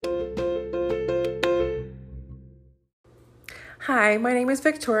Hi, my name is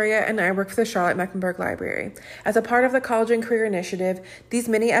Victoria and I work for the Charlotte-Mecklenburg Library. As a part of the College and Career Initiative, these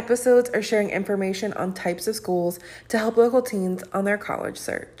mini episodes are sharing information on types of schools to help local teens on their college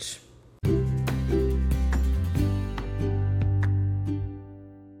search.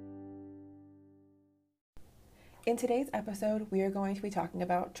 In today's episode, we are going to be talking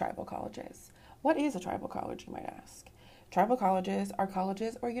about tribal colleges. What is a tribal college, you might ask? Tribal colleges are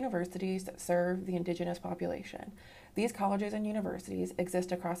colleges or universities that serve the indigenous population. These colleges and universities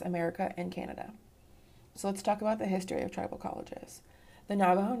exist across America and Canada. So let's talk about the history of tribal colleges. The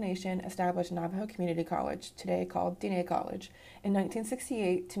Navajo Nation established Navajo Community College, today called Diné College, in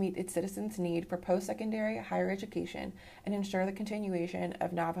 1968 to meet its citizens' need for post-secondary higher education and ensure the continuation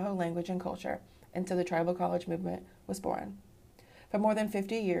of Navajo language and culture, and so the tribal college movement was born. For more than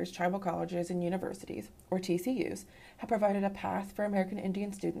 50 years, tribal colleges and universities, or TCUs, have provided a path for American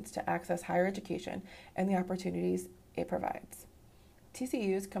Indian students to access higher education and the opportunities it provides.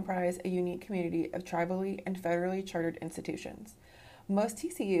 TCUs comprise a unique community of tribally and federally chartered institutions. Most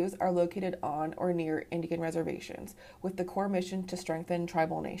TCUs are located on or near Indian reservations, with the core mission to strengthen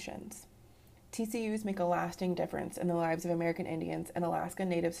tribal nations. TCUs make a lasting difference in the lives of American Indians and Alaska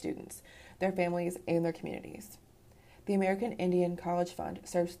Native students, their families, and their communities. The American Indian College Fund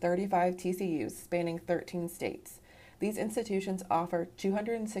serves 35 TCUs spanning 13 states. These institutions offer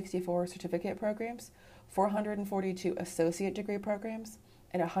 264 certificate programs, 442 associate degree programs,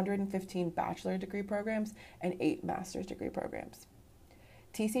 and 115 bachelor degree programs and 8 master's degree programs.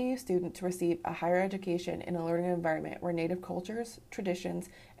 TCU students receive a higher education in a learning environment where Native cultures, traditions,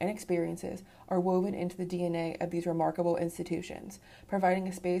 and experiences are woven into the DNA of these remarkable institutions, providing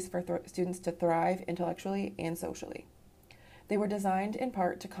a space for students to thrive intellectually and socially. They were designed in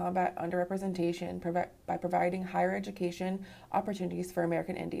part to combat underrepresentation by providing higher education opportunities for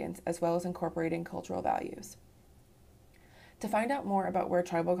American Indians, as well as incorporating cultural values. To find out more about where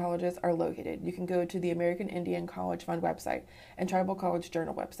tribal colleges are located, you can go to the American Indian College Fund website and Tribal College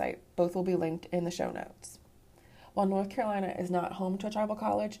Journal website. Both will be linked in the show notes. While North Carolina is not home to a tribal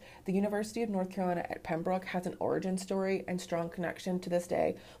college, the University of North Carolina at Pembroke has an origin story and strong connection to this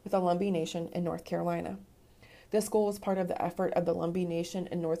day with the Lumbee Nation in North Carolina. This school was part of the effort of the Lumbee Nation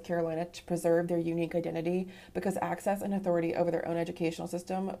in North Carolina to preserve their unique identity because access and authority over their own educational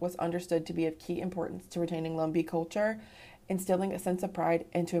system was understood to be of key importance to retaining Lumbee culture, instilling a sense of pride,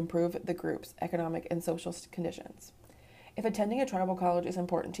 and to improve the group's economic and social conditions. If attending a tribal college is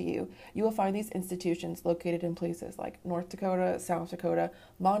important to you, you will find these institutions located in places like North Dakota, South Dakota,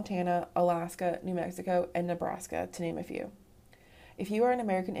 Montana, Alaska, New Mexico, and Nebraska, to name a few. If you are an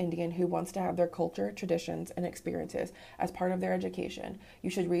American Indian who wants to have their culture, traditions, and experiences as part of their education, you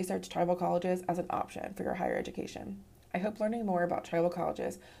should research tribal colleges as an option for your higher education. I hope learning more about tribal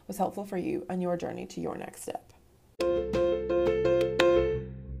colleges was helpful for you on your journey to your next step.